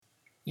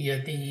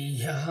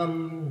यदीह्यहं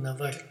न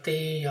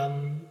वर्तेयं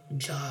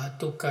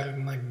जातु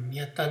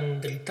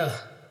कर्मण्यतन्द्रितः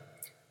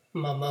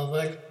मम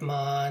वर्त्मानुवर्तन्ते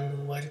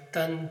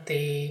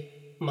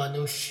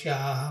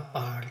मनुष्याः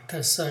पार्थ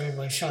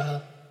सर्वशः.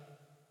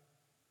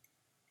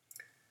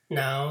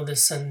 Now the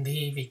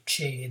Sandhi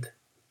Vichhed.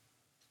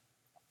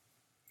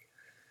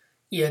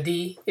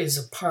 Yadi is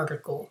a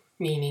particle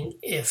meaning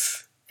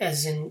if,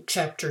 as in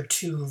chapter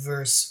 2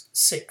 verse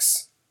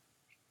 6.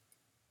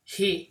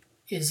 He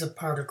is a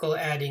particle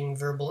adding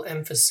verbal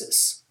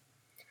emphasis.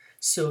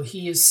 So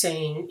he is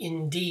saying,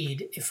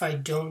 indeed, if I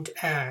don't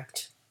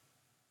act.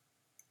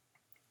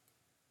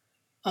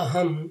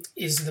 Aham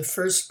is the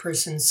first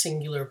person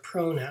singular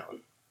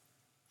pronoun.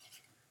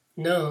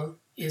 Na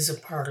is a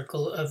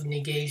particle of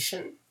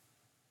negation.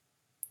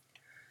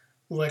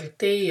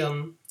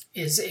 Varteyam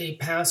is a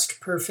past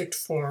perfect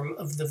form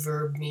of the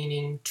verb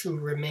meaning to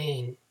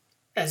remain,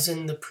 as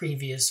in the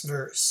previous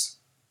verse.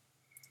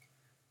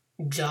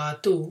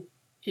 Jatu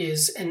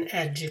is an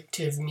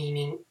adjective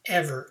meaning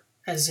ever,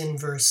 as in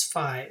verse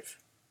 5.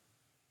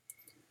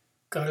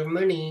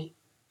 Karmani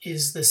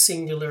is the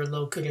singular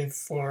locative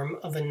form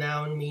of a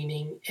noun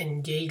meaning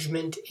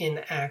engagement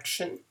in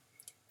action,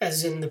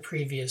 as in the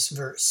previous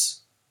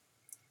verse.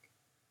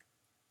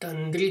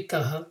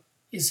 Tandritaha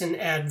is an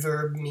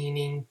adverb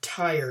meaning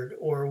tired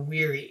or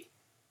weary,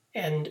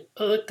 and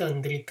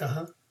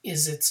atandritaha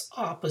is its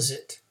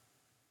opposite.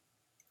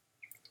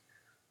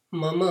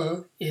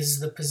 Mama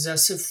is the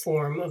possessive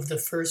form of the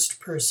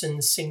first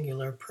person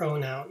singular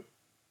pronoun.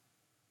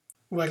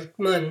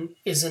 Vartman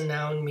is a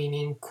noun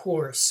meaning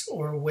course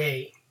or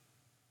way.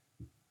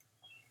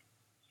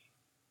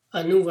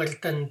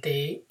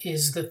 Anuvartante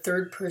is the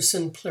third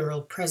person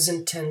plural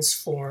present tense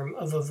form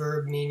of a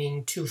verb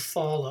meaning to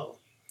follow,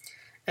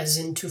 as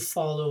in to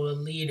follow a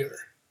leader.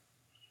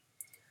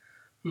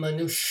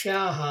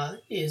 Manushyaha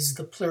is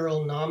the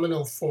plural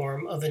nominal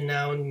form of a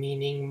noun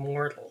meaning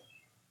mortal.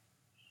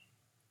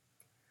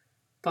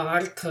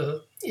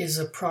 Partha is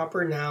a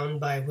proper noun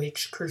by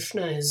which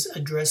Krishna is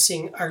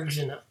addressing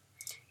Arjuna.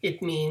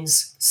 It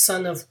means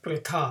son of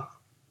Pratha.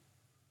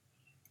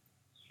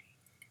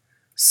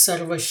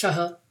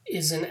 Sarvashaha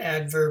is an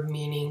adverb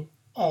meaning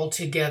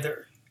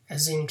altogether,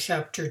 as in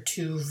chapter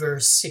 2,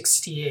 verse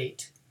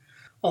 68.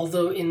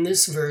 Although in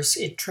this verse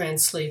it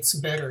translates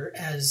better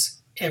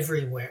as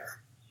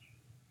everywhere.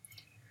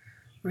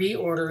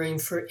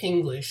 Reordering for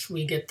English,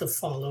 we get the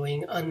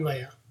following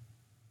Anvaya.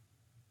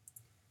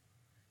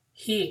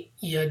 Hi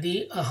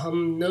yadi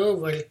aham na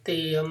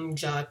varteyam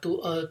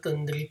jatu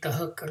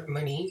atandritah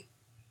karmani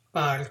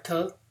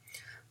partha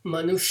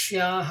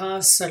manushyaha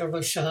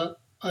sarvashah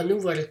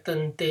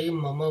anuvartante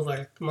mama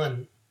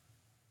vartman.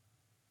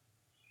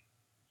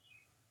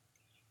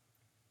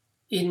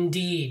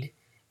 Indeed,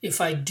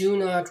 if I do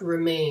not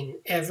remain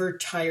ever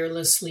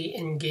tirelessly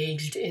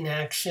engaged in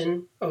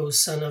action, O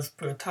son of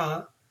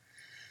Pratha,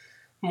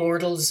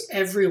 mortals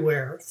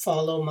everywhere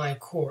follow my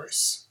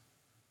course.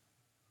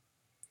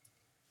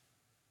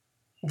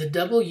 The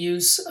double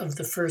use of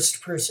the first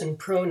person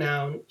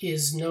pronoun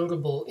is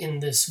notable in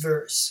this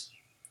verse.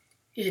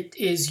 It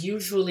is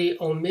usually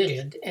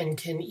omitted and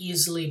can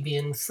easily be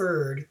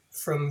inferred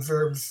from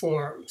verb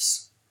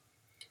forms.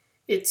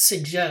 It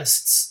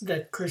suggests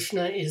that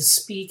Krishna is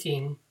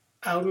speaking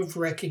out of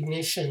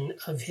recognition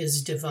of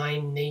his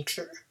divine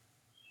nature.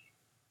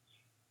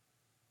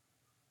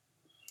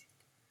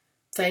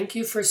 Thank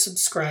you for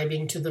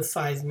subscribing to the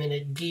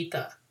 5-Minute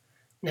Gita,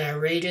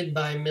 narrated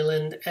by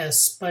Milind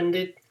S.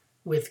 Pandit,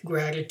 with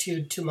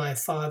gratitude to my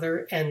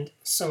father and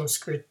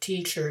Sanskrit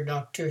teacher,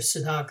 Dr.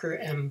 Sudhakar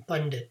M.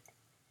 Pandit.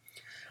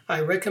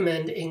 I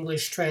recommend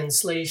English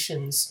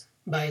translations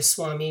by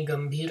Swami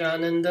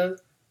Gambhirananda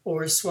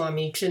or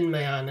Swami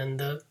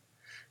Chinmayananda.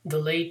 The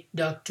late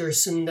Dr.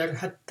 Sundar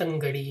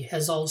Hattangadi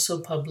has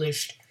also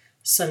published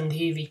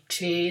Sandhi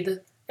Vichhed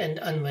and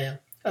Anvaya,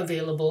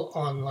 available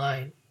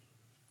online.